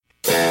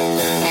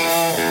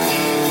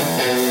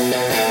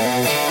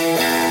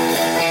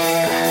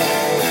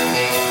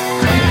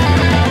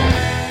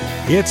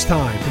It's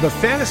time for the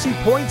Fantasy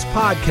Points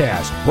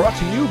Podcast, brought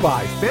to you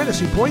by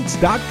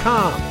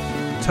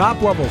FantasyPoints.com.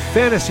 Top-level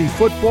fantasy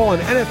football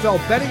and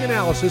NFL betting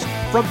analysis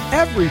from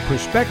every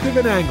perspective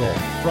and angle,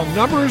 from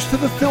numbers to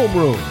the film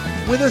room,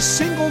 with a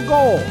single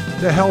goal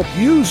to help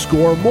you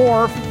score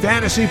more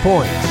fantasy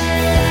points.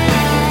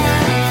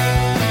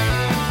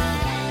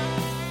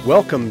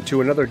 Welcome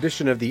to another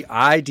edition of the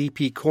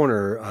IDP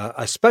Corner,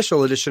 a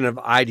special edition of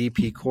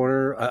IDP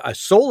Corner, a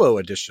solo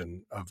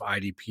edition of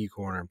IDP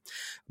Corner.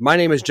 My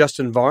name is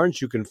Justin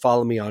Varnes. You can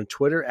follow me on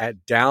Twitter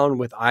at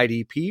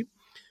DownWithIDP.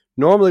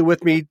 Normally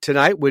with me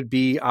tonight would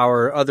be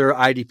our other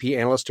IDP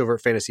analyst over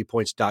at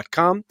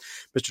FantasyPoints.com,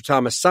 Mr.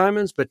 Thomas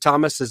Simons, but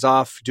Thomas is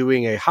off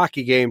doing a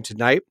hockey game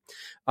tonight,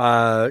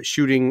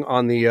 shooting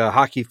on the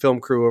hockey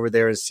film crew over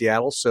there in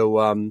Seattle.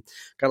 So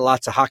got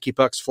lots of hockey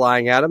pucks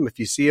flying at him. If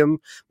you see him,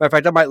 matter of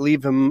fact, I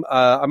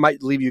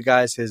might leave you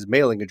guys his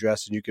mailing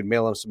address, and you can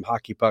mail him some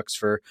hockey pucks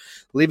for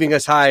leaving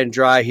us high and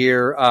dry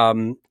here.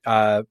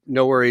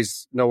 No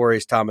worries,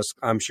 Thomas.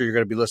 I'm sure you're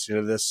going to be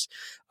listening to this.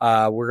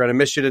 We're going to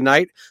miss you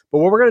tonight. But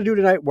what we're going to do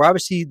tonight,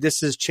 obviously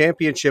this is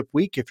championship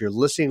week. If you're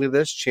listening to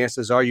this,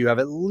 chances are you have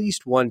at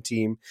least one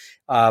team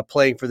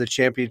playing for the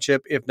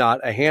championship, if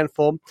not a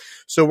handful.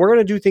 So we're going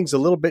to do things a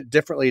little bit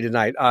differently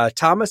tonight.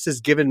 Thomas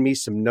has given me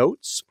some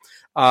notes,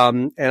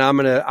 and I'm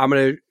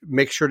gonna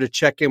make sure to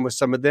check in with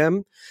some of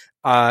them.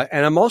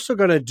 And I'm also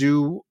going to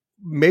do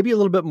maybe a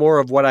little bit more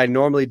of what I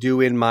normally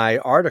do in my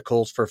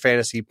articles for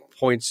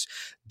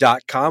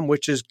FantasyPoints.com,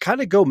 which is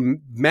kind of go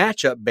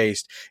matchup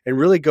based and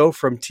really go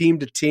from team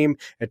to team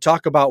and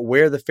talk about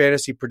where the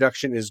fantasy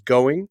production is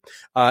going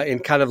in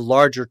kind of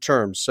larger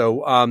terms. So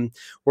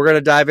we're going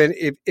to dive in.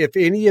 If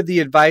any of the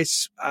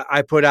advice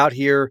I put out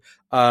here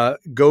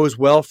goes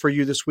well for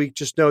you this week,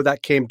 just know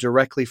that came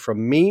directly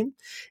from me.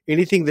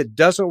 Anything that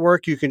doesn't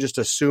work, you can just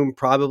assume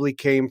probably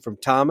came from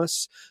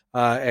Thomas,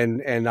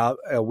 and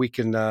we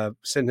can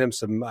send him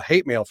some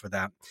hate mail for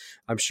that.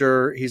 I'm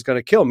sure he's going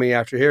to kill me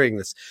after hearing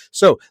this.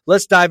 So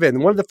let's dive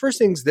in. One of the first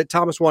things that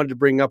Thomas wanted to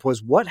bring up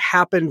was what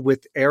happened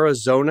with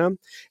Arizona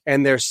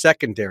and their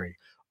secondary.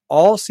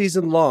 All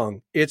season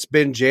long, it's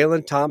been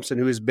Jalen Thompson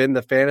who has been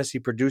the fantasy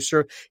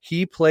producer.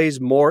 He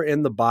plays more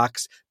in the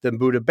box than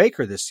Budda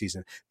Baker this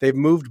season. They've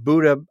moved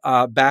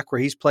Budda back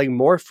where he's playing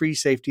more free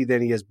safety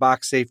than he is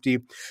box safety,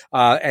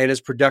 and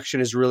his production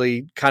has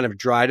really kind of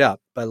dried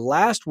up. But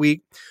last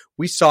week,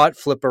 we saw it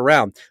flip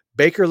around.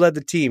 Baker led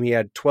the team. He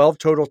had 12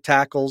 total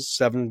tackles,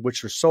 7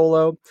 which were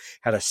solo,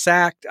 had a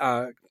sack,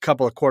 a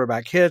couple of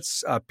quarterback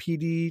hits,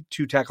 PD,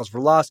 2 tackles for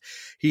loss.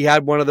 He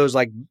had one of those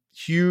like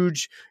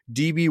huge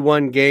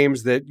DB1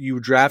 games that you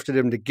drafted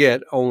him to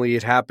get, only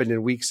it happened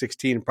in week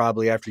 16,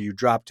 probably after you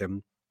dropped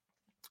him.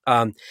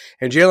 And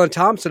Jalen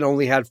Thompson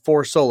only had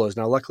 4 solos.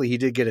 Now, luckily, he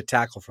did get a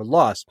tackle for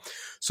loss.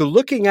 So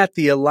looking at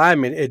the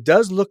alignment, it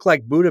does look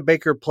like Budda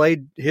Baker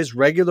played his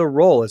regular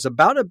role. It's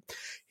about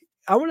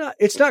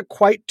it's not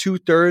quite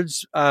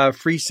 2/3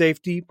 free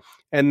safety,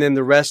 and then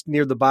the rest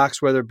near the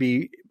box, whether it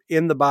be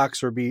in the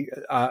box or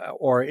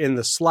or in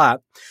the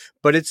slot,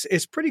 but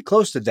it's pretty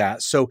close to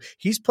that. So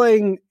he's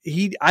playing.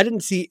 I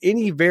didn't see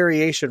any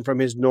variation from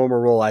his normal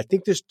role. I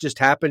think this just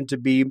happened to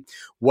be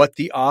what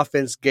the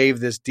offense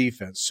gave this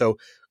defense. So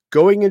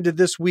going into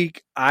this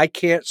week, I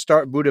can't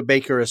start Budda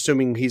Baker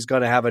assuming he's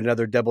going to have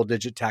another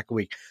double-digit tackle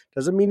week.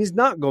 Doesn't mean he's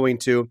not going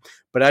to,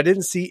 but I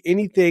didn't see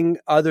anything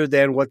other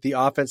than what the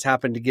offense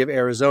happened to give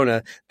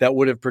Arizona that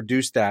would have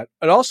produced that.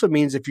 It also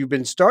means if you've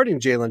been starting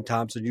Jalen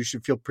Thompson, you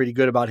should feel pretty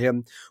good about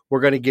him.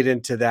 We're going to get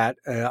into that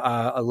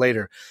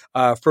later.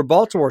 For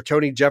Baltimore,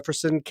 Tony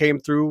Jefferson came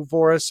through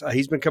for us.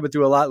 He's been coming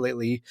through a lot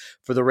lately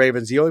for the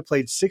Ravens. He only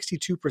played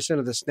 62%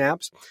 of the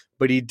snaps,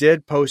 but he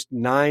did post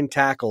 9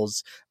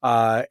 tackles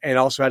and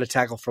also had a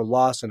tackle for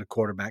loss and a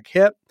quarterback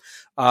hit.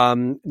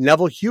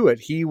 Neville Hewitt,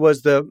 he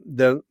was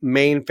the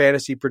main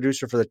fantasy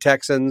producer for the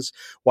Texans,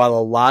 while a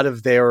lot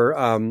of their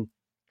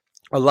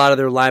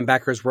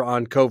linebackers were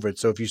on COVID.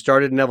 So if you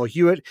started Neville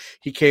Hewitt,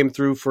 he came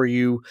through for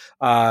you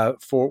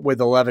with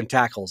 11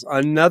 tackles.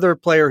 Another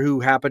player who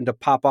happened to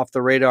pop off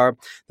the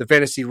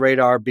fantasy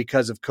radar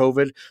because of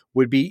COVID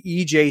would be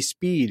EJ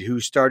Speed, who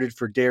started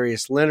for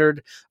Darius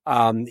Leonard.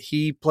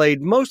 He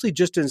played mostly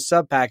just in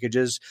sub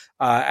packages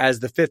as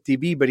the 5th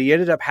DB, but he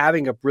ended up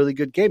having a really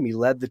good game. He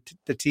led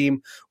the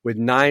team with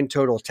 9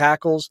 total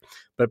tackles.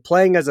 But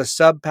playing as a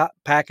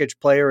sub-package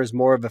player as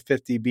more of a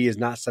 5th DB is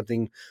not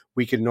something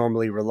we can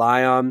normally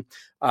rely on.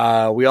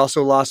 We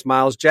also lost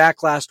Miles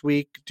Jack last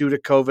week due to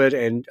COVID,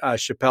 and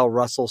Chappelle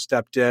Russell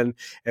stepped in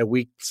at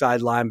weak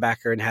side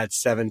linebacker and had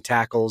 7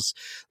 tackles.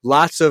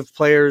 Lots of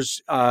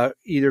players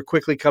either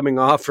quickly coming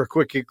off or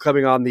quickly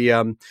coming on the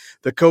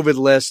COVID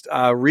list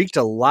wreaked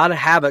a lot of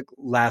havoc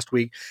last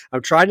week.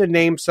 I'm trying to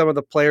name some of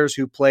the players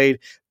who played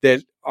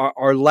that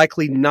are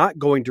likely not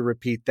going to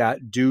repeat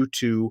that due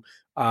to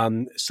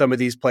some of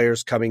these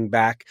players coming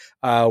back.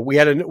 We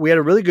had a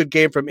really good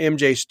game from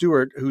MJ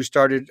Stewart,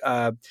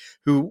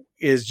 who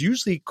is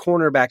usually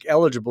cornerback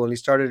eligible, and he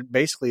started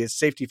basically as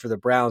safety for the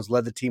Browns,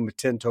 led the team with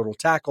 10 total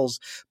tackles,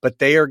 but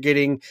they are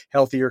getting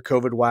healthier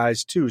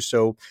COVID-wise too.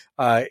 So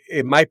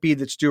it might be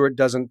that Stewart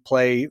doesn't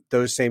play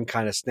those same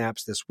kind of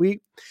snaps this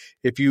week.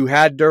 If you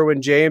had Derwin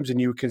James and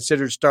you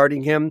considered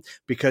starting him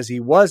because he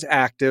was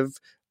active,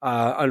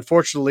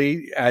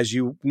 unfortunately, as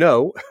you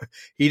know,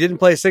 he didn't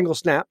play a single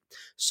snap.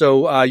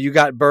 So you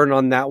got burned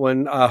on that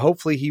one.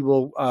 Hopefully he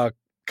will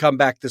come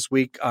back this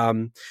week.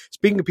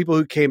 Speaking of people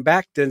who came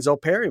back,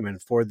 Denzel Perryman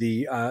for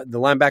the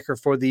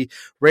linebacker for the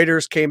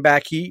Raiders came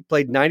back. He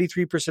played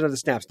 93% of the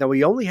snaps. Now,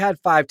 he only had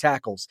 5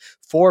 tackles,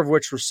 4 of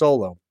which were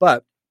solo,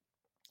 but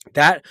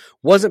that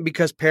wasn't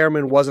because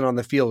Perriman wasn't on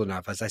the field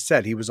enough. As I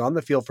said, he was on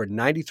the field for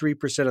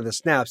 93% of the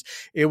snaps.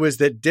 It was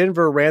that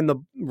Denver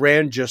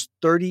ran just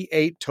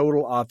 38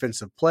 total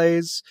offensive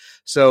plays.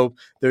 So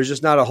there's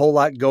just not a whole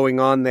lot going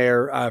on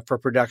there for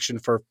production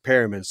for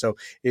Perriman. So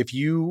if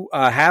you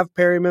have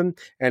Perriman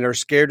and are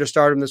scared to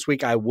start him this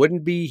week, I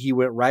wouldn't be. He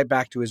went right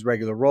back to his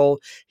regular role.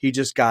 He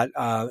just got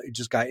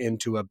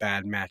into a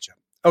bad matchup.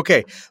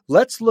 Okay,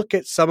 let's look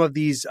at some of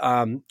these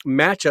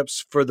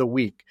matchups for the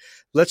week.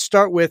 Let's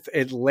start with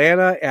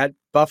Atlanta at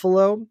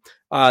Buffalo.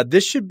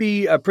 This should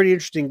be a pretty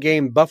interesting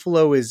game.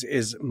 Buffalo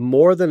is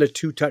more than a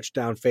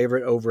 2-touchdown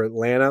favorite over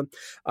Atlanta.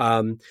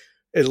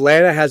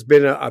 Atlanta has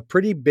been a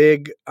pretty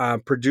big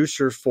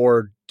producer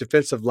for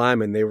defensive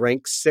linemen. They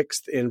rank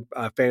 6th in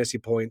fantasy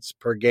points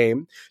per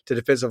game to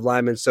defensive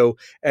linemen. So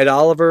Ed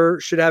Oliver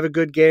should have a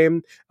good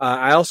game.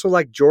 I also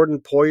like Jordan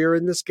Poyer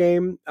in this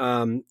game.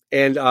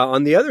 And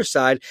on the other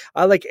side,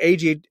 I like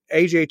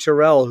AJ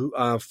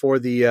Terrell for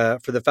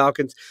the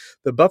Falcons.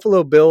 The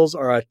Buffalo Bills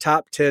are a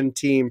top 10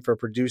 team for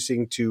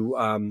producing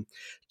to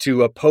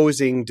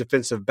opposing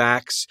defensive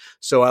backs.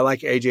 So I like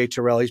AJ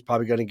Terrell. He's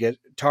probably going to get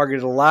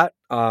targeted a lot,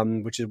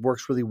 which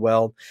works really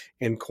well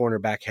in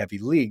cornerback heavy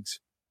leagues.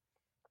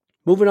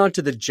 Moving on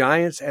to the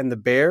Giants and the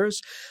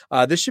Bears.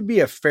 This should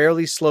be a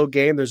fairly slow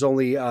game. There's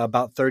only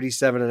about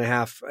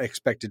 37.5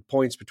 expected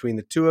points between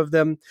the two of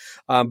them.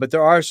 But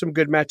there are some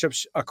good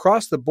matchups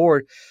across the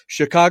board.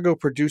 Chicago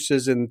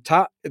produces in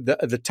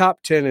the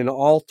top 10 in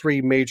all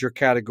 3 major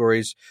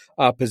categories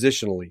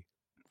positionally.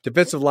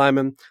 Defensive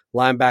lineman,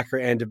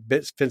 linebacker, and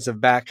defensive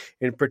back.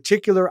 In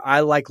particular, I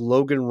like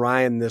Logan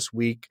Ryan this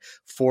week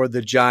for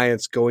the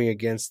Giants going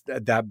against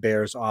that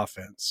Bears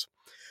offense.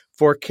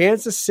 For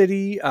Kansas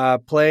City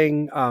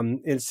playing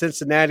in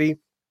Cincinnati,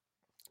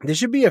 this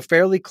should be a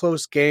fairly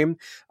close game.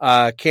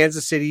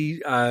 Kansas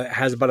City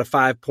has about a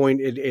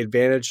 5-point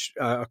advantage,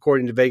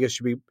 according to Vegas.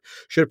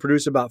 Should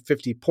produce about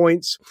 50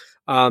 points.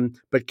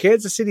 But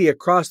Kansas City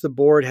across the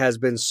board has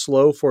been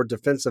slow for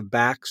defensive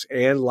backs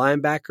and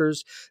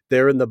linebackers.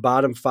 They're in the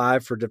bottom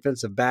 5 for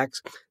defensive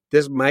backs.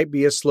 This might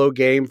be a slow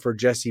game for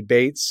Jesse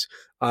Bates,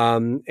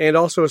 and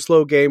also a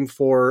slow game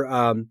for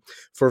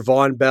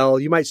Von Bell.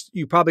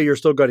 You probably are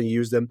still going to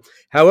use them.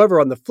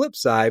 However, on the flip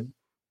side,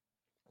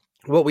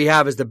 what we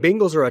have is the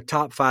Bengals are a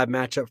top 5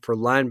 matchup for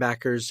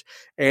linebackers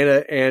and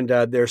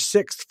they're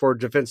 6th for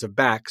defensive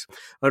backs.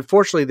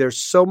 Unfortunately, there's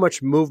so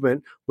much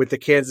movement with the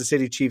Kansas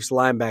City Chiefs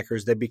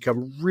linebackers that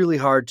become really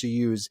hard to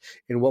use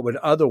in what would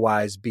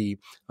otherwise be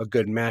a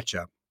good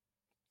matchup.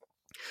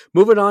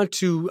 Moving on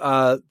to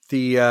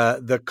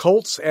the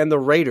Colts and the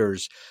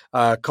Raiders.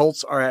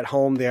 Colts are at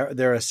home. They're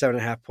a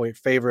 7.5-point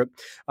favorite.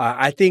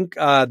 I think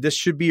this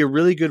should be a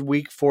really good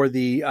week for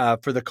the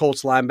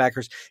Colts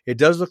linebackers. It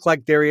does look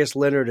like Darius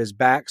Leonard is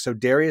back. So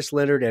Darius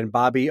Leonard and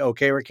Bobby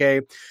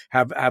Okereke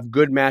have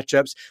good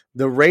matchups.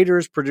 The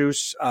Raiders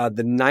produce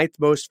the 9th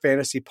most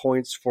fantasy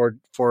points for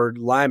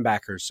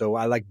linebackers. So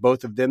I like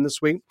both of them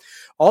this week.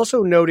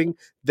 Also noting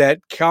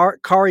that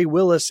Kari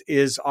Willis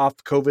is off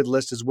the COVID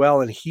list as well,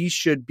 and he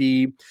should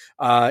be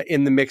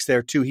in the mix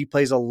there too. He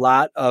plays a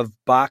lot of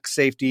box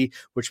safety,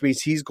 which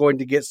means he's going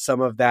to get some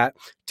of that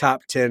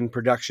top 10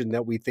 production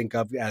that we think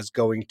of as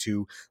going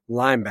to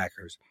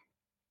linebackers.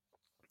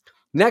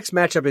 Next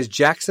matchup is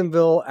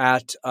Jacksonville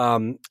at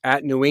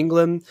New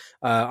England.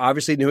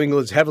 Obviously, New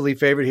England's heavily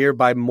favored here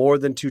by more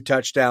than 2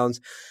 touchdowns.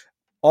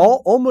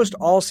 Almost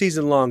all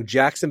season long,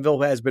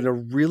 Jacksonville has been a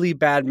really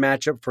bad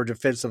matchup for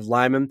defensive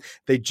linemen.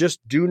 They just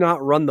do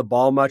not run the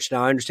ball much.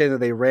 Now, I understand that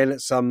they ran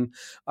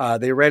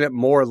it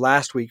more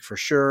last week for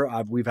sure.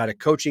 We've had a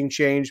coaching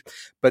change,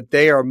 but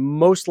they are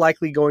most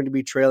likely going to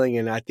be trailing,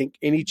 and I think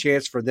any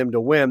chance for them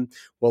to win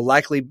will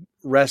likely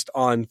rest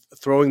on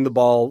throwing the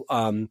ball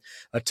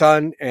a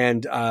ton.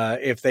 And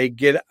if they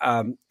get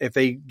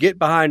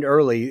behind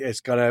early,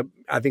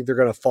 I think they're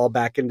gonna fall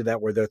back into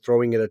that where they're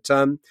throwing it a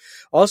ton.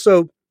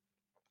 Also,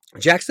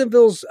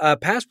 Jacksonville's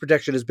pass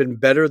protection has been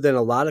better than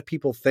a lot of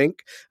people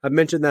think. I've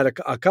mentioned that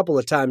a couple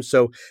of times.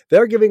 So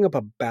they're giving up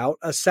about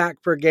a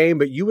sack per game,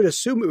 but you would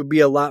assume it would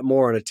be a lot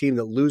more on a team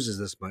that loses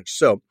this much.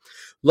 So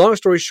long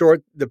story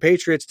short, the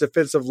Patriots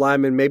defensive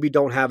linemen maybe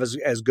don't have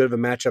as good of a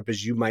matchup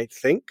as you might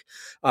think.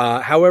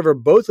 However,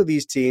 both of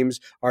these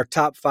teams are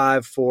top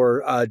 5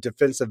 for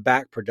defensive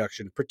back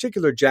production,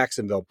 particular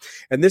Jacksonville.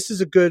 And this is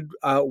a good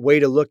way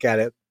to look at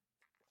it.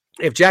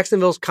 If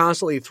Jacksonville's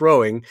constantly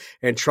throwing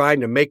and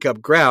trying to make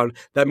up ground,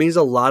 that means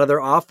a lot of their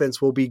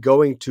offense will be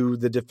going to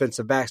the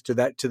defensive backs, to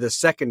the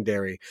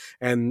secondary,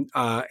 and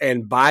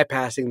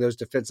bypassing those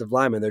defensive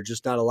linemen. There's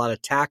just not a lot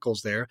of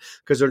tackles there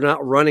because they're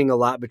not running a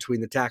lot between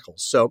the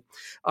tackles. So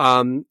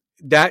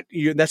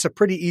that's a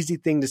pretty easy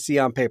thing to see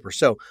on paper.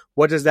 So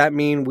what does that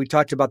mean? We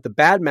talked about the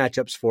bad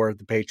matchups for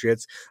the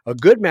Patriots. A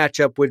good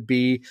matchup would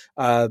be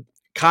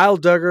Kyle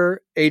Duggar,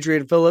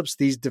 Adrian Phillips,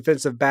 these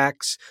defensive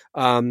backs.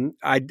 I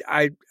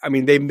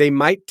mean, they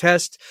might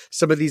test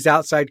some of these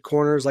outside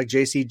corners like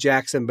J.C.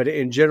 Jackson, but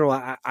in general,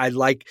 I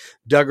like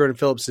Duggar and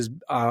Phillips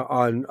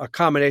on a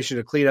combination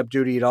of cleanup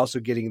duty and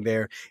also getting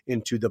there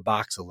into the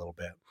box a little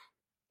bit.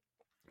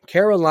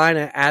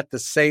 Carolina at the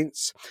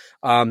Saints.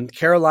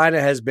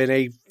 Carolina has been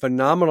a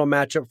phenomenal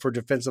matchup for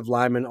defensive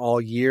linemen all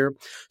year.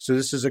 So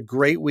this is a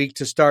great week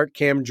to start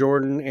Cam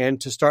Jordan and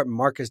to start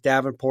Marcus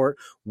Davenport.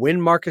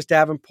 When Marcus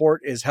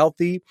Davenport is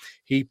healthy,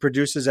 he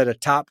produces at a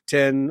top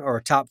 10 or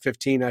a top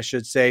 15, I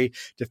should say,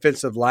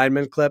 defensive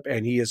lineman clip,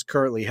 and he is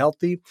currently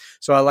healthy.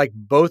 So I like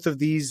both of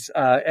these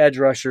edge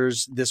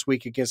rushers this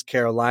week against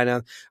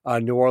Carolina.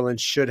 New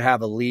Orleans should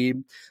have a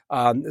lead.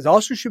 It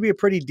also should be a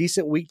pretty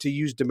decent week to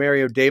use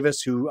Demario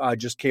Davis, who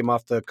just came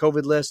off the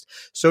COVID list.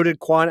 So did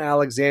Quan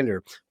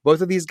Alexander.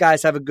 Both of these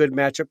guys have a good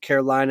matchup.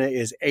 Carolina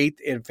is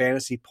 8th in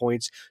fantasy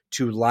points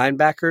to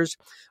linebackers.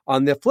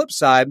 On the flip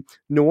side,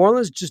 New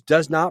Orleans just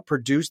does not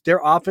produce.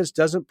 Their offense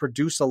doesn't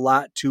produce a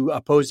lot to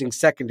opposing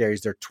secondaries.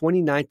 They're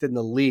 29th in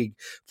the league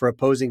for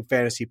opposing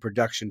fantasy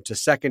production to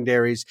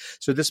secondaries.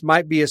 So this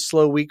might be a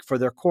slow week for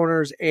their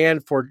corners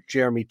and for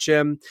Jeremy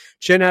Chin.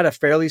 Chin had a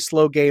fairly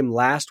slow game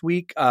last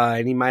week,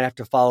 and he might have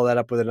to follow that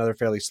up with another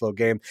fairly slow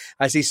game.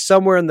 I see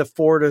somewhere in the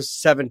 4 to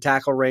 7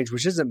 tackle range,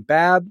 which isn't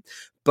bad,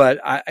 but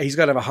he's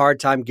going to have a hard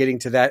time getting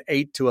to that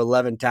 8 to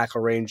 11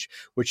 tackle range,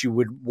 which you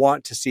would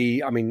want to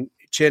see. I mean,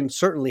 Chin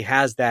certainly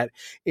has that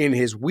in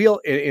his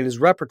in his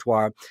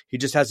repertoire. He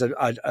just has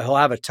he'll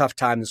have a tough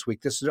time this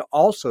week. This would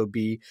also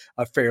be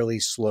a fairly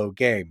slow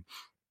game.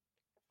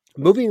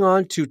 Moving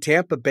on to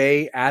Tampa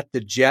Bay at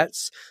the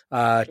Jets.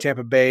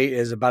 Tampa Bay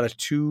is about a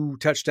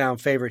 2-touchdown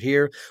favorite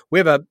here. We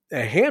have a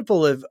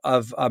handful of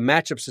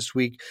matchups this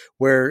week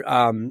where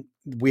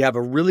we have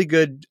a really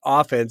good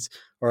offense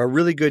or a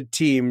really good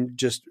team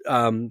just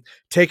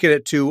taking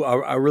it to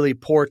a really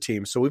poor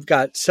team. So we've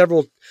got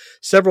several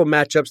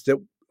matchups that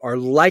are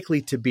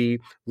likely to be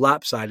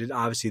lopsided.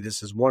 Obviously,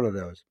 this is one of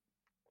those.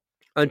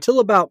 Until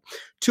about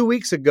 2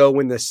 weeks ago,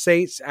 when the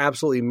Saints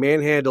absolutely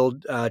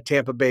manhandled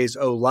Tampa Bay's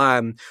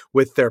O-line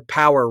with their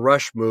power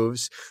rush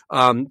moves,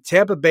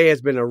 Tampa Bay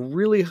has been a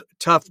really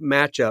tough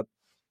matchup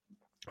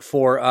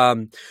for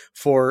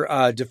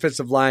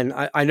defensive line.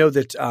 I know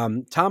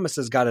that Thomas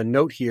has got a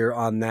note here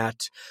on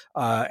that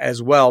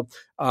as well.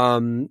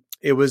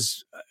 It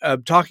was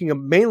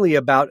talking mainly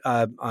about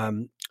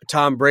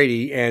Tom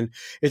Brady, and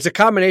it's a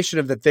combination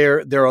of that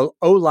their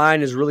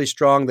O-line is really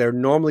strong. They're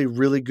normally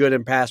really good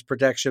in pass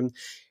protection.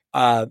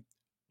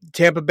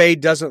 Tampa Bay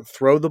doesn't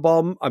throw the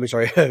ball. I mean,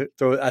 sorry,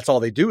 that's all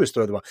they do is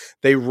throw the ball.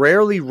 They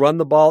rarely run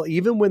the ball,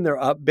 even when they're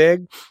up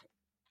big.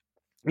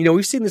 You know,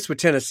 we've seen this with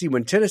Tennessee.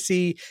 When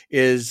Tennessee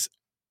is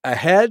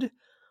ahead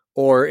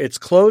or it's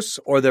close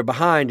or they're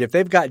behind, if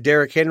they've got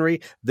Derrick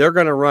Henry, they're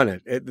going to run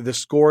it. The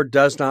score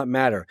does not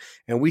matter.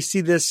 And we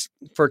see this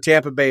for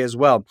Tampa Bay as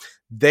well.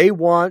 They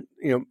want,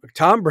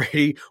 Tom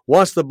Brady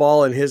wants the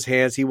ball in his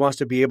hands. He wants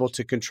to be able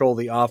to control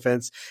the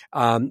offense.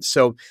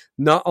 So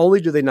not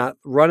only do they not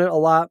run it a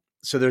lot,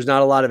 so there's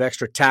not a lot of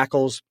extra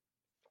tackles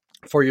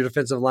for your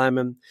defensive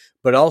linemen,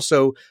 but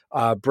also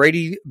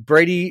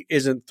Brady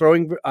isn't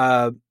throwing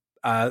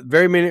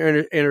very many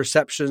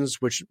interceptions,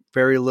 which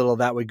very little of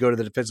that would go to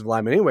the defensive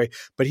lineman anyway,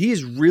 but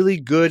he's really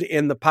good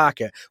in the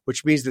pocket,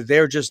 which means that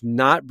they're just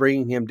not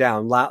bringing him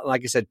down.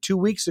 Like I said, 2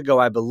 weeks ago,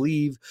 I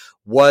believe,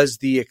 was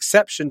the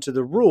exception to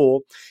the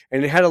rule,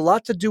 and it had a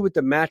lot to do with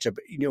the matchup.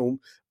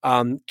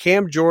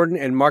 Cam Jordan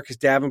and Marcus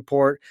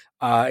Davenport,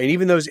 and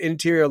even those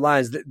interior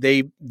lines,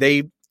 they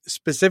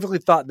specifically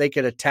thought they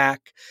could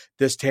attack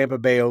this Tampa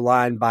Bay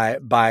O-line by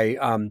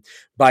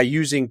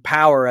using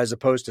power as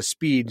opposed to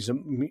speed,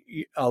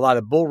 a lot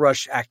of bull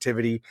rush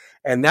activity,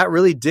 and that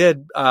really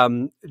did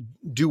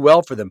do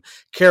well for them.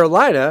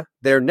 Carolina,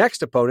 their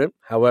next opponent,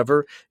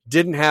 however,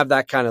 didn't have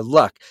that kind of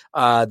luck.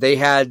 They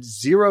had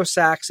 0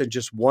 sacks and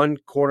just 1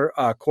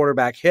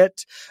 quarterback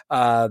hit.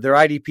 Their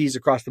IDPs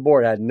across the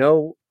board had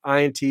no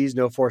INTs,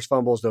 no forced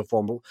fumbles, no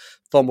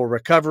fumble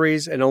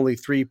recoveries, and only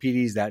 3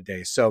 PDs that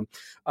day. So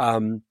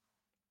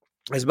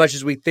As much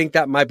as we think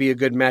that might be a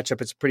good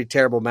matchup, it's a pretty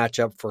terrible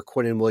matchup for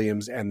Quinnen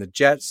Williams and the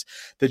Jets.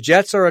 The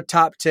Jets are a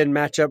top 10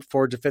 matchup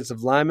for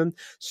defensive linemen.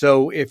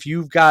 So if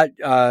you've got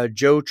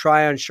Joe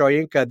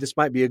Tryon-Shoyinka, this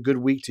might be a good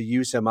week to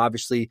use him.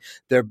 Obviously,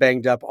 they're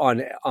banged up on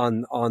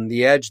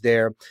the edge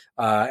there,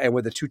 and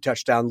with a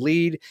 2-touchdown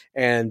lead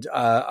and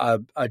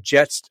a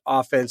Jets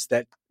offense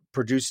that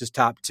produces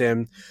top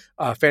 10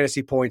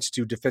 fantasy points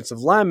to defensive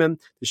linemen,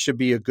 this should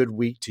be a good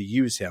week to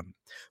use him.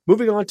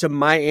 Moving on to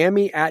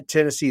Miami at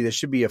Tennessee. This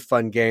should be a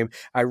fun game.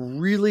 I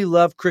really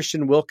love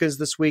Christian Wilkins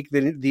this week.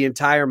 The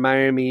entire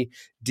Miami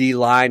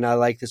D-line I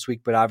like this week,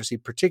 but obviously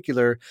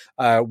particular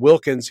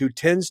Wilkins, who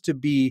tends to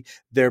be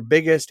their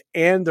biggest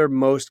and their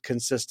most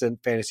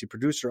consistent fantasy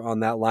producer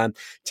on that line.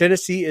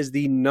 Tennessee is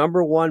the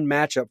number one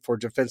matchup for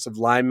defensive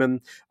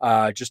linemen,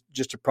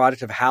 just a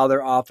product of how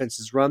their offense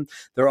is run.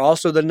 They're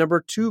also the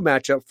number 2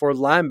 matchup for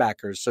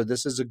linebackers, so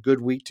this is a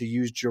good week to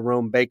use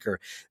Jerome Baker.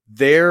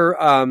 Their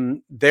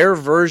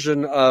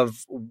version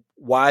of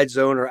wide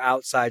zone or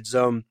outside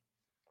zone,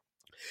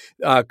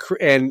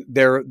 and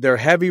their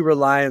heavy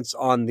reliance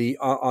on the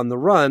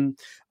run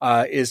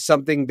is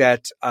something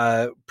that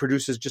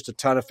produces just a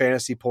ton of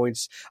fantasy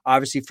points,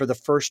 obviously for the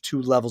first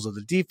 2 levels of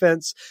the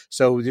defense.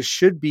 So this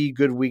should be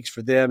good weeks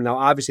for them. Now,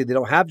 obviously they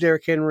don't have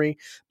Derrick Henry,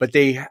 but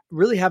they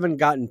really haven't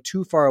gotten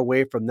too far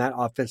away from that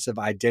offensive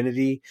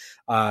identity.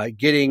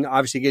 Getting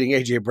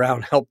A.J.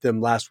 Brown helped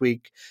them last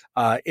week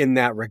in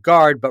that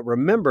regard. But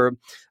remember,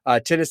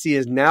 Tennessee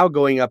is now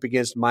going up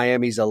against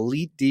Miami's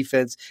elite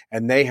defense,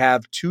 and they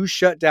have 2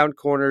 shutdown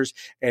corners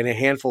and a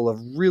handful of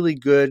really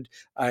good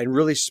and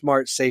really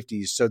smart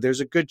safeties. So there's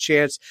a good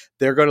chance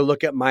they're going to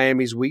look at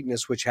Miami's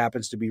weakness, which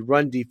happens to be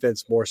run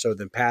defense more so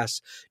than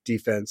pass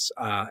defense,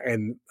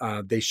 and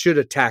they should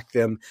attack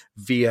them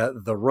via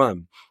the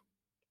run.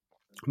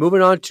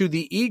 Moving on to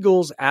the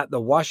Eagles at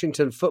the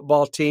Washington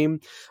football team.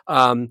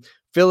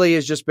 Philly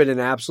has just been an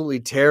absolutely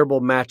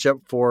terrible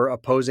matchup for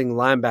opposing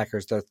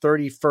linebackers. They're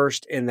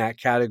 31st in that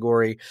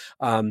category.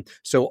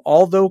 So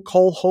although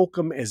Cole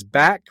Holcomb is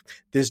back,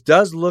 this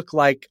does look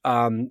like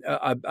a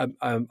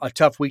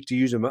tough week to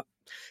use him.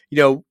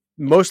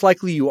 Most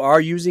likely you are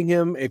using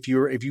him if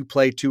you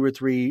play 2 or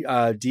 3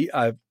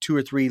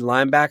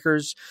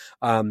 linebackers.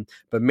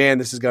 But man,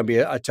 this is going to be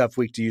a tough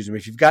week to use him.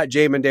 If you've got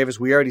Jamin Davis,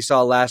 we already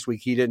saw last week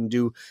he didn't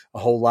do a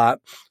whole lot.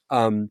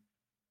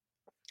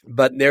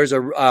 But there's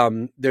a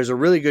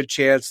really good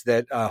chance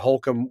that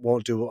Holcomb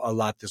won't do a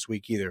lot this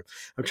week either.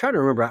 I'm trying to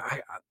remember.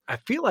 I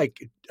feel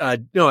like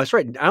no, that's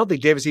right. I don't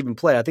think Davis even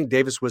played. I think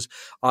Davis was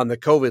on the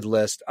COVID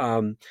list.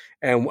 And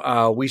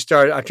we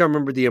started. I'm trying to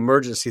remember the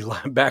emergency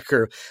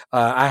linebacker.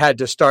 I had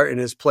to start in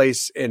his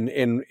place in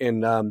an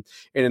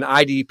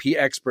IDP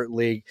expert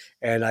league,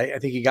 and I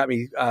think he got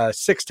me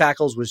 6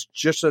 tackles, was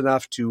just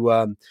enough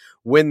to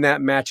win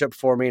that matchup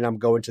for me, and I'm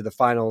going to the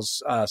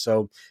finals.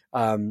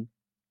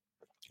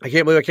 I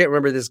can't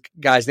remember this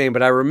guy's name,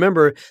 but I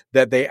remember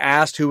that they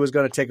asked who was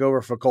going to take over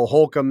for Cole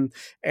Holcomb,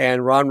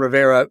 and Ron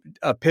Rivera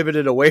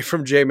pivoted away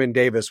from Jamin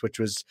Davis, which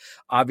was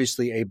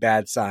obviously a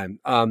bad sign.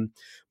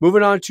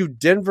 Moving on to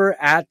Denver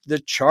at the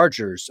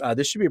Chargers.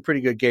 This should be a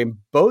pretty good game.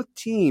 Both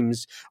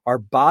teams are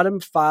bottom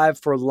 5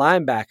 for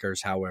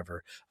linebackers,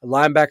 however,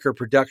 linebacker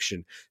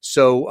production.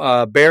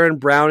 So Baron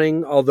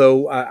Browning,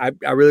 although I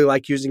really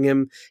like using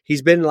him,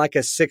 he's been like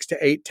a 6 to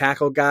 8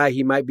 tackle guy.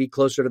 He might be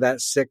closer to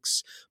that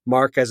 6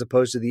 mark as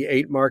opposed to the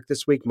 8 mark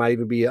this week, might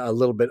even be a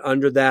little bit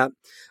under that.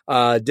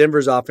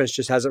 Denver's offense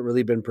just hasn't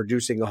really been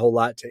producing a whole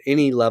lot to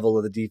any level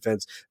of the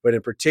defense, but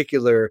in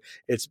particular,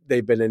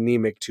 they've been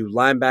anemic to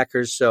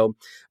linebackers. So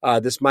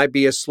this might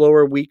be a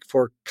slower week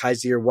for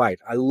Kaiser White.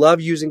 I love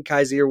using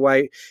Kaiser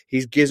White.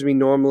 He gives me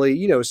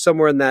normally,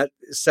 somewhere in that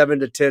 7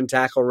 to 10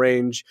 tackle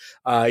range,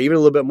 even a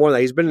little bit more than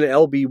that. He's been an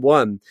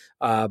LB1,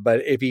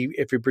 but if he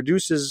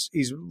produces,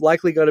 he's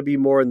likely going to be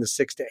more in the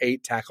 6 to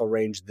 8 tackle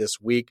range this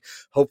week.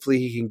 Hopefully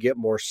he can get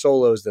more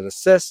solos than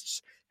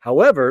assists.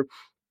 However,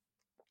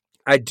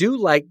 I do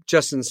like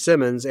Justin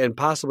Simmons and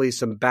possibly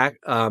some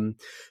Kareem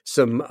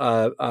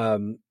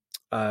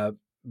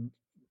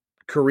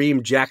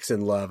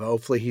Jackson love.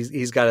 Hopefully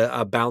he's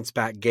got a bounce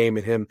back game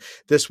in him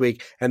this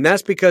week. And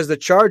that's because the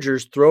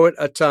Chargers throw it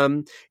a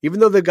ton. Even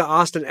though they've got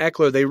Austin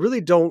Eckler, they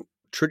really don't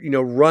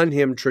run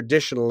him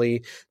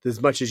traditionally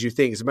as much as you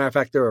think. As a matter of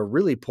fact, they're a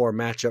really poor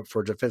matchup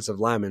for defensive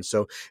linemen.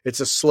 So it's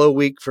a slow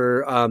week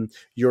for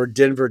your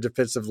Denver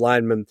defensive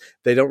linemen.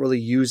 They don't really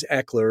use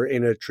Eckler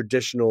in a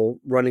traditional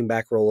running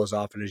back role as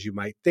often as you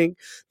might think.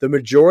 The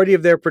majority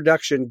of their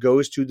production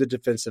goes to the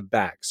defensive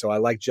back. So I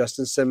like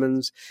Justin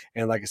Simmons,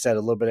 and like I said,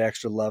 a little bit of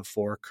extra love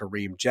for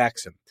Kareem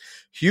Jackson.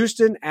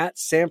 Houston at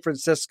San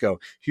Francisco.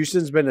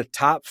 Houston's been a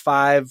top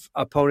 5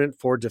 opponent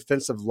for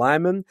defensive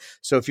linemen.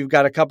 So if you've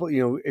got a couple of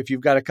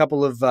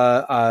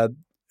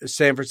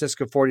San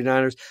Francisco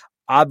 49ers,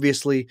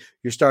 obviously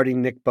you're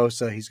starting Nick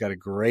Bosa. He's got a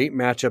great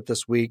matchup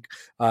this week.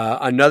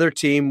 Another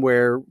team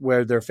where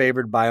they're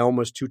favored by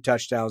almost 2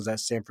 touchdowns,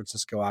 that's San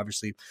Francisco,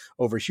 obviously,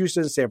 over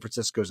Houston. San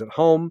Francisco's at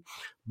home,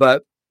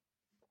 but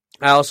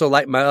I also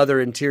like my other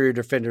interior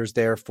defenders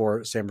there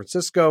for San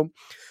Francisco.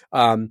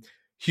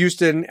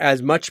 Houston,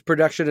 as much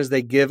production as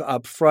they give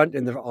up front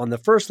on the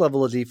first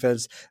level of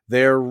defense,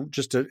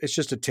 it's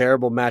just a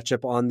terrible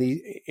matchup on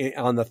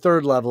the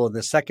third level in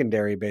the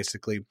secondary,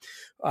 basically,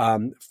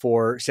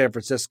 for San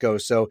Francisco.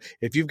 So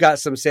if you've got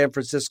some San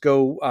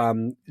Francisco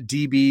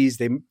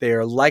DBs, they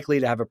are likely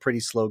to have a pretty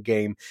slow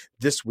game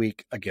this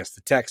week against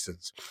the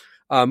Texans.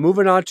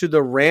 Moving on to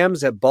the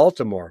Rams at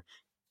Baltimore.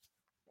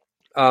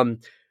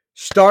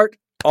 Start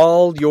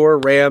all your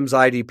Rams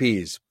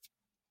IDPs.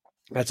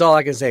 That's all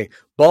I can say.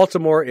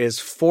 Baltimore is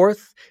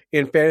 4th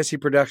in fantasy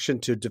production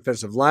to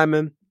defensive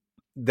linemen.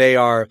 They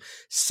are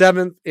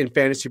 7th in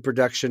fantasy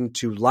production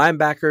to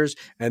linebackers,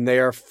 and they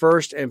are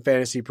 1st in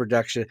fantasy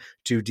production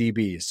to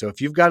DBs. So if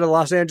you've got a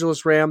Los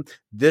Angeles Ram,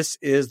 this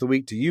is the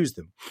week to use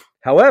them.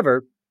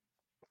 However,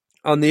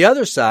 on the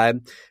other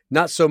side,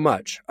 not so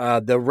much.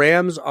 The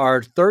Rams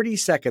are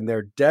 32nd.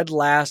 They're dead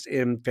last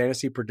in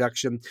fantasy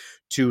production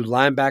to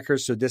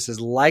linebackers, so this is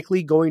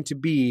likely going to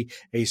be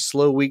a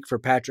slow week for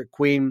Patrick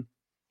Queen.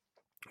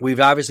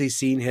 We've obviously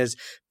seen his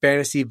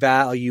fantasy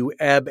value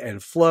ebb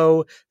and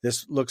flow.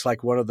 This looks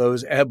like one of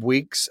those ebb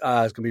weeks.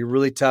 It's going to be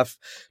really tough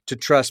to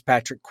trust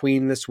Patrick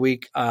Queen this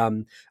week.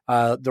 The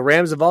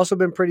Rams have also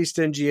been pretty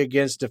stingy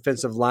against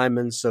defensive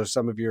linemen, so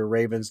some of your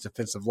Ravens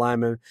defensive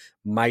linemen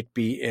might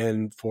be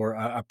in for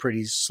a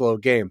pretty slow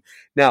game.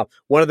 Now,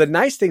 one of the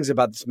nice things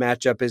about this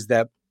matchup is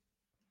that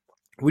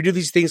we do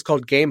these things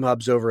called game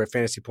hubs over at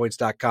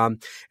fantasypoints.com.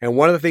 And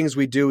one of the things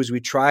we do is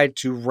we try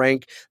to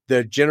rank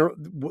the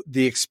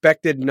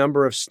expected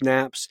number of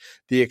snaps,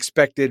 the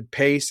expected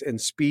pace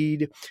and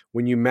speed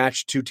when you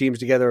match two teams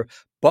together.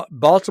 But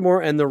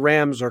Baltimore and the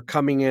Rams are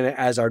coming in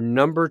as our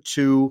number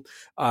 2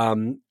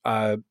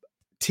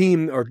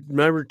 team or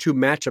number 2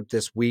 matchup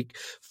this week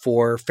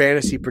for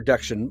fantasy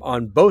production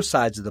on both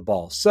sides of the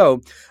ball.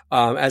 So,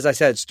 as I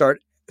said, start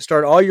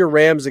all your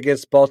Rams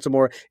against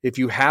Baltimore. If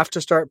you have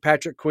to start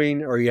Patrick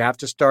Queen or you have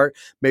to start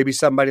maybe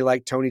somebody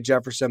like Tony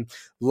Jefferson,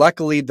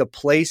 luckily the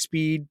play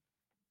speed,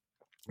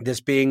 this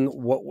being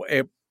what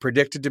it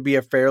predicted to be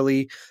a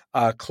fairly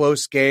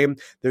close game,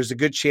 there's a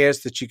good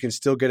chance that you can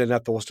still get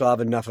enough, that we'll still have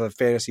enough of a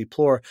fantasy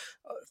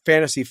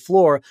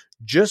floor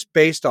just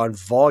based on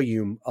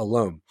volume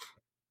alone.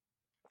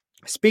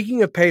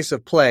 Speaking of pace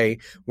of play,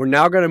 we're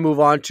now going to move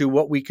on to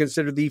what we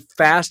consider the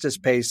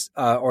fastest pace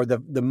or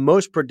the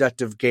most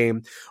productive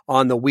game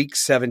on the Week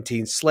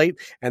 17 slate,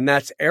 and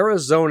that's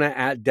Arizona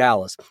at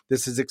Dallas.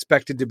 This is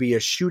expected to be a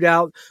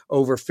shootout,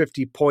 over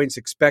 50 points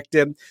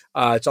expected.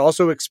 It's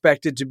also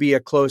expected to be a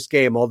close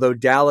game, although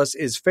Dallas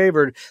is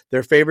favored.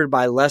 They're favored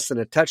by less than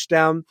a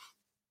touchdown.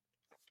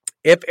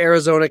 If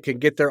Arizona can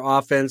get their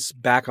offense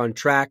back on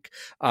track,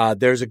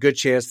 there's a good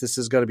chance this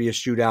is going to be a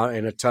shootout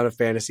and a ton of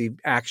fantasy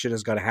action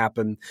is going to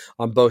happen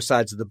on both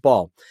sides of the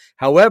ball.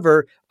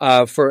 However,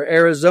 for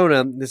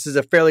Arizona, this is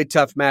a fairly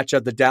tough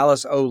matchup. The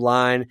Dallas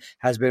O-line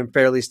has been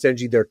fairly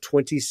stingy. They're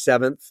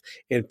 27th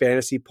in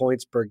fantasy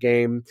points per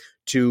game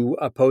to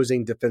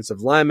opposing defensive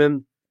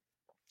linemen.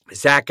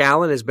 Zach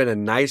Allen has been a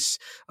nice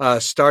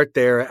start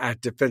there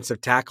at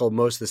defensive tackle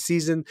most of the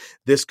season.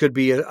 This could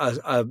be a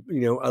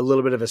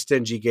little bit of a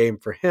stingy game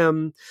for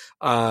him.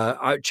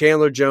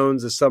 Chandler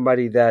Jones is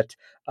somebody that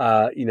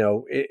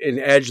in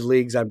edge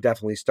leagues I'm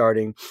definitely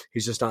starting.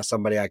 He's just not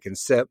somebody I can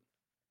sit.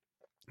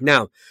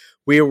 Now,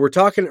 we were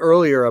talking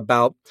earlier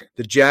about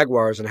the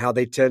Jaguars and how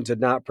they tend to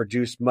not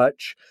produce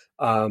much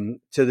to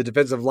the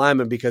defensive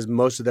linemen because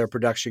most of their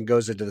production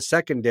goes into the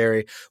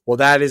secondary. Well,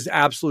 that is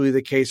absolutely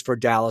the case for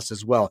Dallas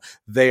as well.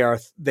 They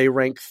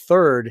rank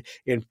 3rd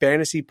in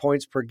fantasy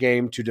points per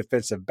game to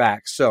defensive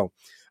backs. So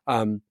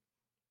I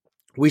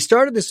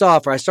started this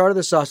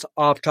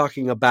off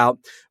talking about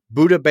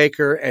Budda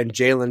Baker and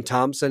Jalen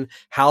Thompson,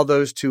 how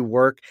those two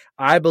work.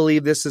 I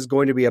believe this is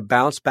going to be a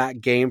bounce back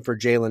game for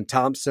Jalen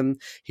Thompson.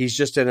 He's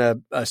just in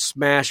a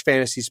smash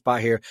fantasy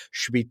spot here.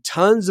 Should be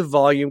tons of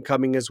volume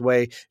coming his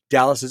way.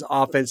 Dallas's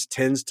offense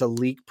tends to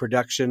leak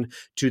production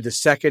to the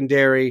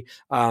secondary.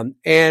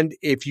 And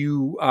if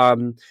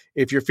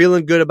you're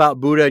feeling good about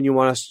Budda and you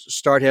want to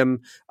start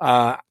him,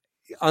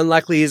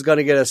 unlikely he's going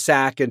to get a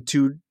sack and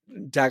 2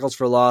 tackles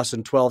for loss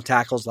and 12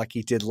 tackles like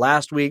he did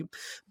last week.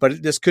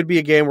 But this could be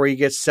a game where he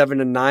gets 7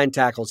 to 9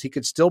 tackles. He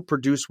could still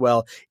produce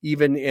well,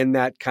 even in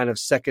that kind of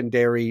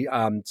secondary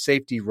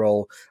safety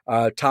role.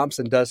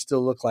 Thompson does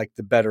still look like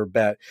the better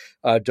bet,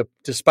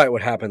 despite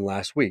what happened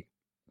last week.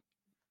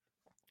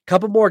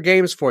 Couple more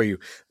games for you.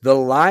 The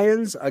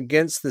Lions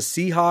against the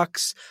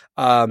Seahawks.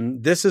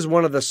 This is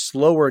one of the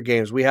slower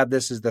games. We have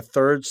this as the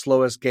 3rd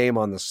slowest game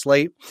on the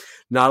slate.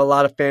 Not a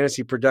lot of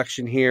fantasy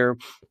production here.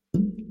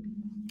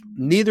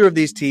 Neither of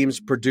these teams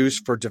produce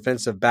for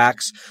defensive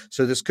backs,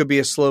 so this could be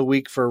a slow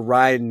week for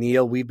Ryan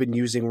Neal. We've been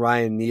using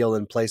Ryan Neal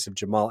in place of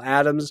Jamal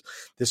Adams.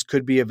 This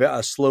could be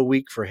a slow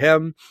week for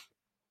him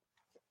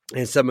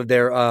and some of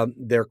their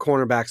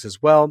cornerbacks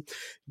as well,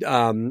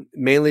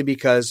 mainly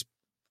because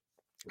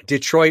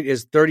Detroit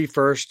is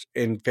 31st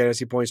in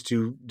fantasy points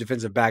to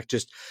defensive back.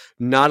 Just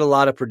not a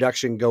lot of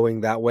production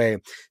going that way.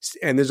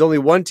 And there's only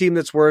one team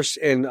that's worse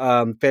in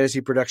fantasy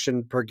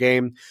production per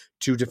game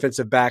to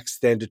defensive backs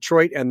than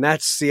Detroit, and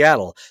that's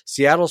Seattle.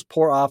 Seattle's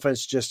poor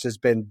offense just has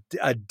been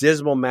a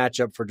dismal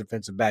matchup for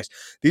defensive backs.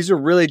 These are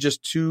really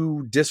just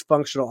two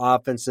dysfunctional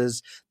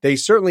offenses. They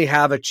certainly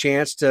have a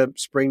chance to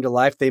spring to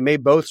life. They may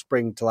both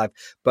spring to life,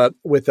 but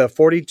with a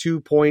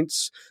 42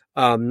 points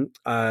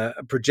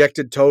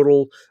projected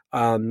total,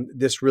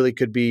 this really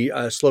could be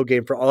a slow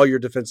game for all your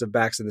defensive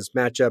backs in this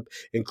matchup,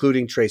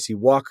 including Tracy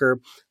Walker.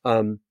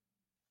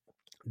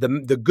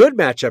 The good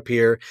matchup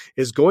here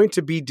is going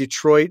to be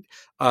Detroit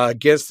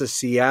against the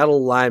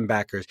Seattle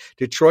linebackers.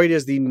 Detroit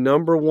is the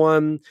number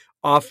one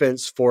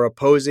offense for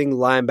opposing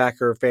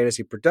linebacker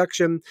fantasy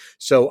production.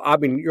 So, I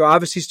mean, you're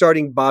obviously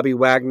starting Bobby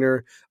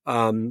Wagner,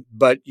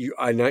 but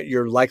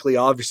you're likely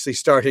obviously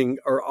starting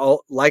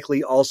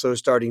likely also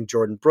starting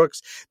Jordan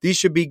Brooks. These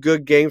should be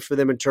good games for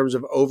them in terms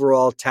of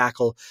overall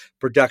tackle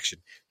production.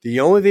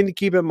 The only thing to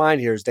keep in mind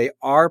here is they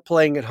are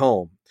playing at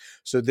home.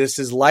 So this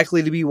is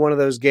likely to be one of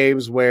those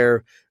games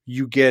where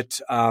you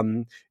get,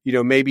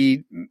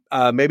 maybe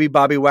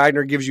Bobby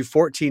Wagner gives you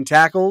 14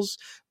 tackles,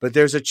 but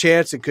there's a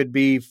chance it could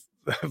be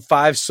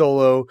 5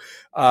 solo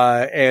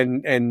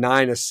and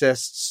 9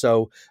 assists.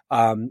 So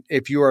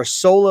if you are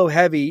solo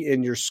heavy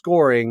in your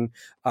scoring,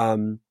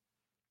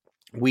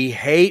 we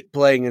hate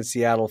playing in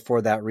Seattle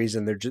for that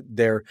reason.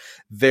 Their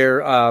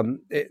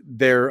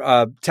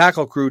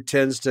tackle crew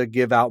tends to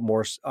give out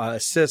more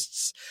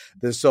assists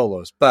than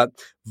solos. But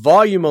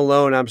volume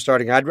alone, I'm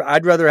starting.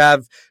 I'd rather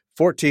have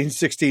 14,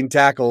 16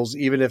 tackles,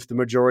 even if the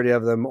majority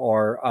of them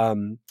are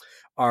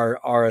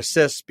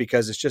assists,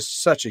 because it's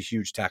just such a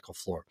huge tackle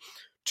floor.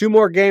 2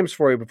 more games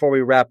for you before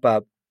we wrap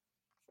up.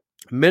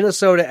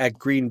 Minnesota at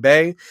Green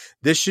Bay.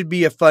 This should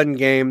be a fun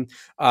game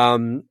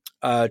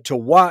to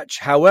watch.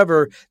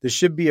 However, this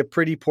should be a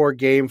pretty poor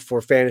game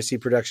for fantasy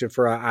production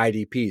for our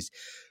IDPs.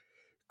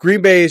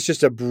 Green Bay is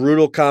just a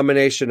brutal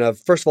combination of,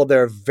 first of all,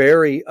 they're a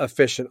very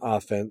efficient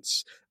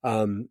offense.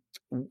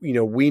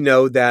 We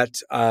know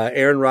that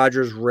Aaron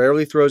Rodgers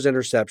rarely throws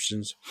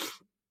interceptions.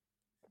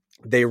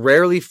 They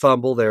rarely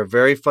fumble. They're a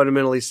very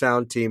fundamentally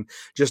sound team,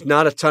 just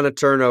not a ton of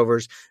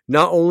turnovers.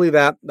 Not only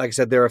that, like I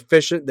said, they're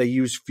efficient. They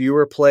use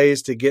fewer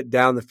plays to get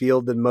down the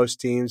field than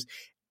most teams,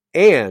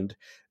 and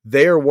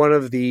they are one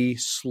of the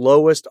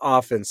slowest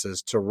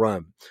offenses to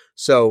run.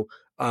 So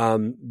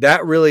that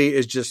really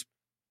is just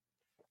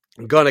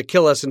going to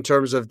kill us in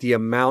terms of the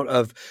amount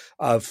of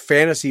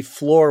fantasy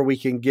floor we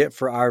can get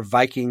for our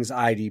Vikings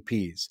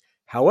IDPs.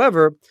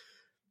 However,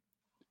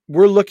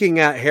 we're looking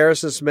at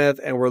Harrison Smith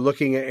and we're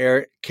looking at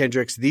Eric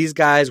Kendricks. These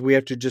guys we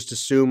have to just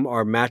assume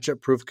are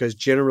matchup proof because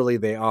generally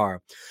they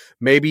are.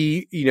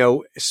 Maybe,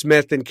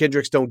 Smith and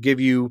Kendricks don't give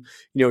you,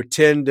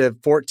 10 to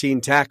 14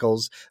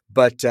 tackles,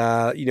 but,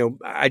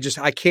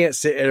 I can't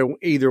sit at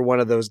either one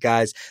of those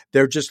guys.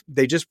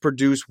 They just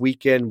produce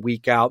week in,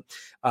 week out.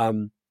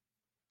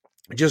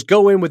 Just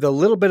go in with a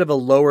little bit of a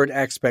lowered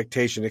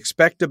expectation.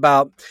 Expect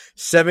about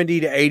 70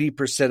 to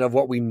 80% of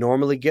what we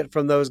normally get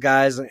from those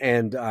guys,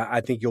 and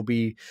I think you'll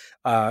be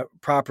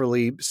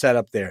properly set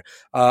up there.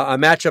 A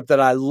matchup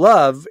that I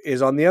love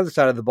is on the other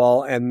side of the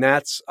ball, and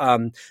that's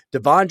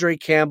Devondre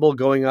Campbell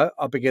going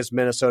up against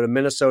Minnesota.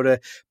 Minnesota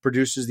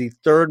produces the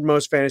third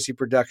most fantasy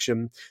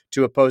production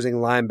to opposing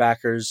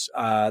linebackers.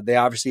 They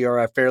obviously are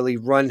a fairly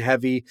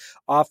run-heavy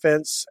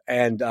offense,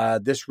 and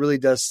this really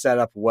does set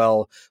up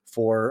well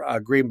for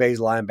Green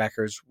Bay's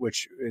linebackers,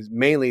 which is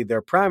mainly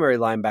their primary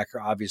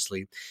linebacker,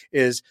 obviously,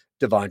 is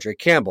Devondre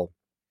Campbell.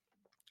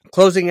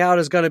 Closing out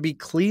is going to be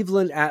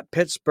Cleveland at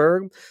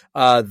Pittsburgh.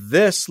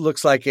 This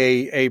looks like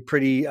a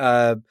pretty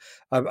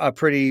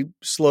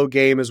slow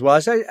game as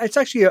well. It's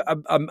actually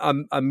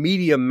a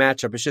medium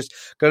matchup. It's just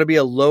going to be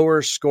a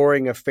lower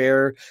scoring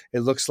affair.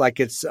 It looks like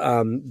it's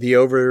the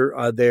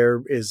over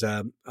there is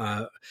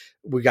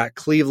we got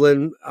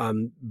Cleveland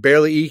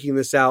barely eking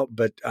this out,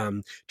 but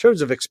in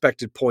terms of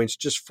expected points,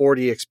 just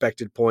 40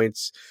 expected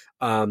points.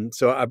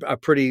 So a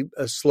pretty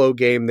slow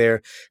game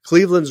there.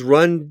 Cleveland's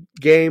run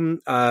game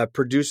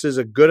produces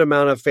a good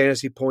amount of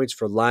fantasy points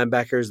for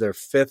linebackers. They're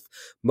 5th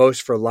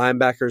most for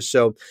linebackers.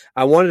 So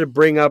I wanted to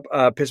bring up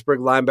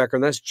Pittsburgh linebacker,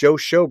 and that's Joe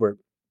Schobert.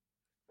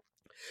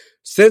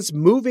 Since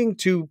moving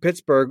to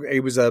Pittsburgh, it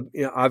was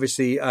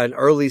obviously an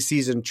early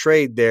season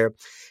trade there.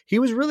 He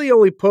was really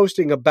only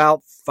posting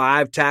about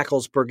 5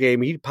 tackles per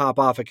game. He'd pop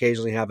off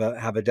occasionally, have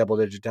a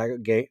double-digit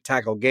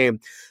tackle game,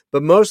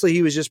 but mostly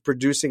he was just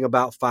producing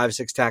about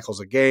 5-6 tackles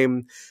a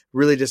game.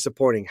 Really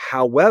disappointing.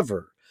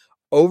 However,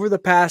 over the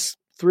past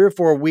 3 or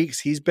 4 weeks,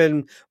 he's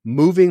been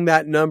moving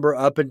that number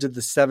up into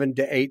the 7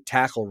 to 8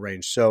 tackle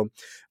range. So,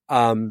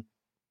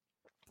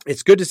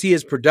 It's good to see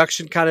his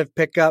production kind of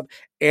pick up.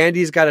 And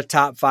he's got a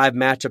top 5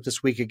 matchup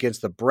this week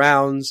against the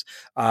Browns,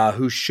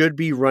 who should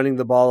be running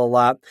the ball a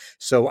lot.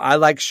 So I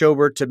like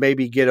Schobert to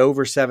maybe get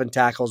over 7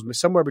 tackles,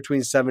 somewhere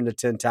between 7 to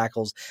 10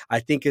 tackles, I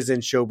think is in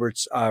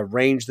Schobert's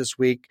range this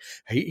week.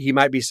 He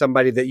might be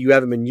somebody that you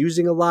haven't been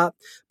using a lot,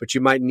 but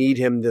you might need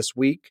him this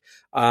week.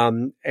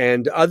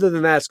 And other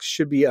than that, it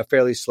should be a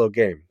fairly slow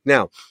game.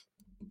 Now,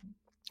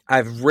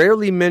 I've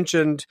rarely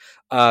mentioned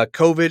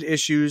COVID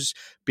issues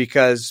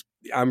because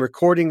I'm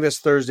recording this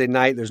Thursday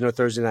night. There's no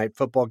Thursday night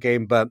football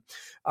game, but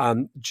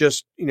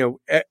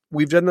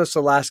we've done this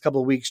the last couple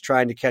of weeks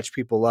trying to catch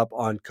people up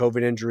on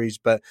COVID injuries.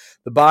 But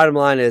the bottom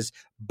line is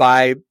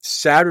by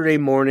Saturday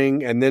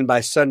morning and then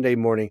by Sunday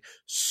morning,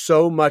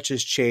 so much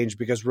has changed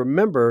because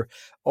remember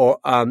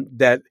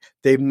that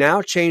they've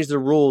now changed the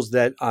rules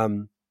that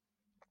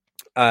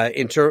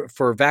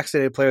for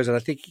vaccinated players, and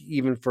I think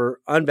even for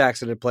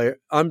unvaccinated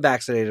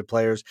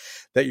players,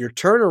 that your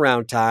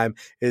turnaround time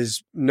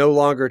is no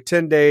longer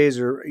 10 days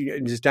or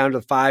is down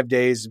to 5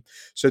 days.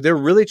 So they're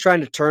really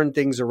trying to turn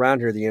things around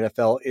here. The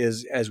NFL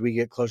is as we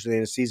get closer to the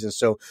end of the season.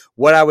 So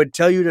what I would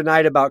tell you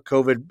tonight about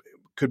COVID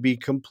could be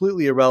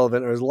completely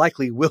irrelevant, or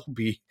likely will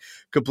be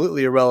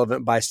completely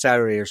irrelevant by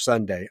Saturday or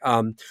Sunday.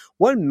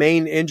 One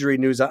main injury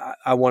news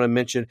I want to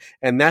mention,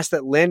 and that's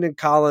that Landon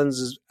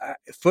Collins'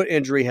 foot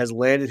injury has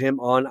landed him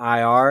on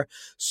IR.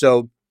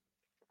 So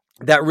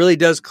that really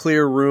does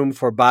clear room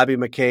for Bobby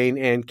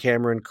McCain and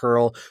Cameron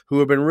Curl, who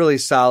have been really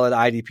solid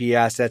IDP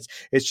assets.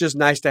 It's just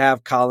nice to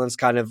have Collins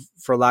kind of,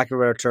 for lack of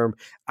a better term,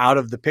 out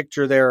of the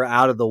picture there,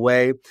 out of the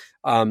way.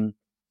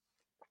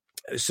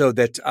 So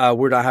that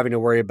we're not having to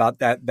worry about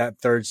that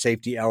third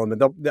safety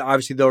element.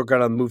 Obviously, they're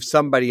going to move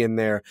somebody in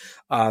there.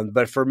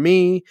 But for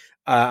me,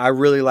 I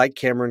really like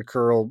Cameron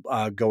Curl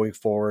going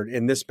forward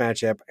in this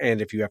matchup.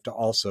 And if you have to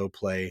also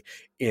play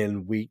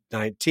in week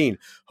 19,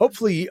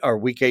 or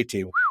week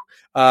 18.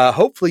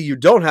 Hopefully you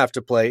don't have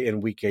to play in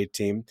week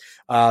 18.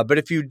 But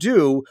if you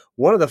do,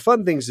 one of the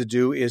fun things to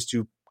do is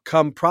to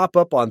come prop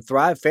up on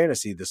Thrive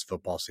Fantasy this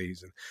football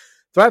season.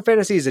 Thrive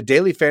Fantasy is a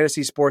daily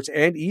fantasy sports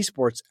and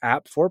esports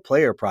app for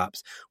player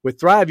props. With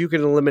Thrive, you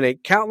can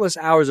eliminate countless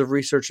hours of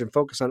research and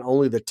focus on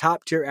only the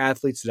top-tier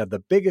athletes that have the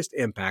biggest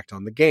impact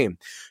on the game.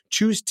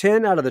 Choose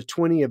 10 out of the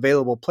 20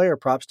 available player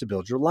props to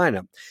build your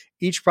lineup.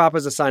 Each prop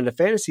is assigned a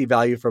fantasy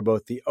value for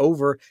both the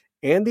over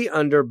and the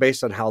under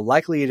based on how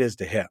likely it is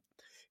to hit.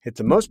 Hit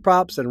the most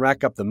props and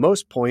rack up the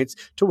most points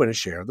to win a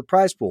share of the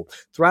prize pool.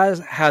 Thrive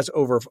has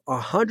over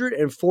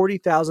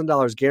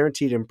 $140,000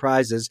 guaranteed in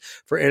prizes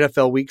for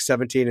NFL Week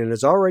 17 and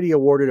has already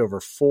awarded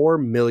over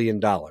 $4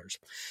 million.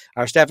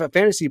 Our staff at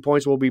Fantasy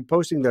Points will be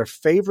posting their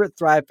favorite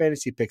Thrive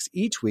Fantasy picks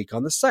each week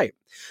on the site.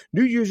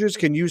 New users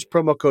can use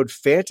promo code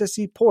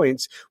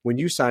FANTASYPOINTS when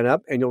you sign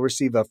up, and you'll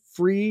receive a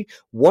free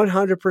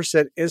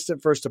 100%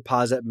 instant first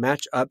deposit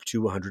match up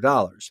to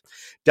 $100.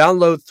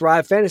 Download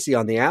Thrive Fantasy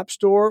on the App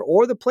Store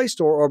or the Play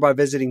Store or by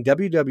visiting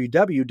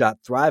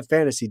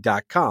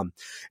www.thrivefantasy.com.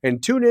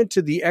 And tune in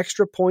to the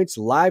Extra Points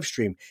live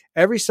stream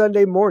every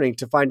Sunday morning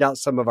to find out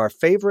some of our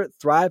favorite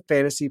Thrive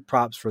Fantasy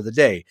props for the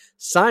day.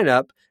 Sign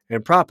up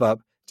and prop up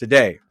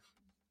today.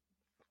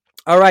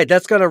 All right,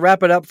 that's going to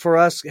wrap it up for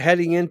us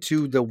heading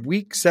into the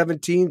Week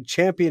 17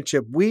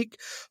 championship week.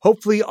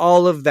 Hopefully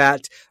all of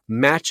that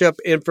matchup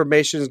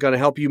information is going to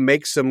help you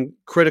make some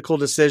critical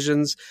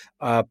decisions.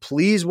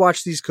 Please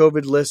watch these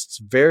COVID lists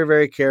very,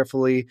 very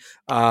carefully.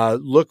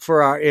 Look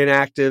for our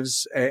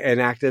inactives and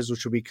actives,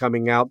 which will be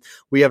coming out.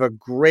 We have a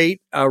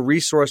great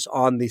resource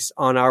on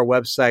our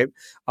website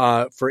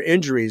for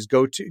injuries.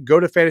 Go to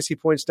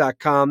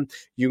fantasypoints.com.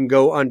 You can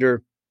go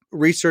under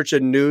research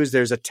and news.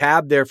 There's a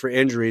tab there for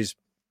injuries.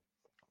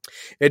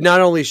 It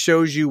not only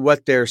shows you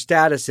what their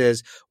status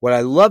is, what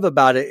I love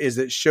about it is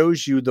it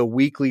shows you the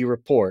weekly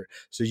report.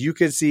 So you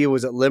can see it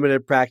was at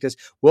limited practice.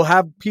 We'll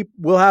have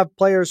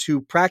players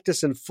who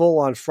practice in full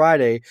on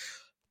Friday,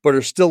 but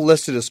are still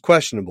listed as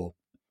questionable.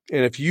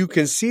 And if you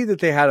can see that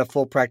they had a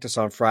full practice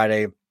on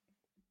Friday,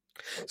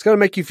 it's going to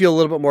make you feel a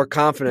little bit more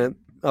confident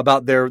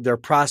about their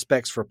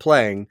prospects for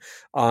playing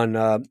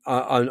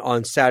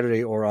on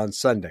Saturday or on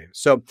Sunday.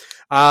 So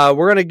we're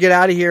going to get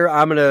out of here.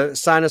 I'm going to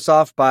sign us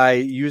off by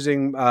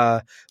using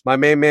my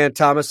main man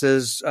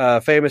Thomas's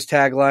famous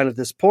tagline at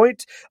this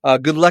point.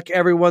 Good luck,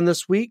 everyone,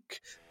 this week.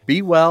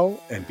 Be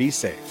well and be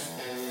safe.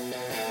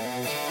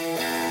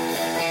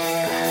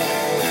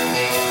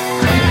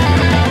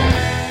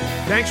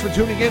 Thanks for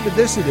tuning in to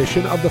this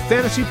edition of the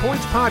Fantasy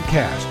Points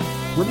Podcast.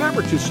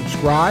 Remember to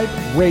subscribe,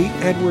 rate,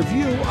 and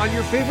review on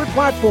your favorite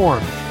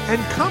platform.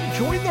 And come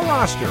join the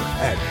roster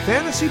at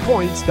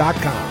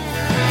fantasypoints.com.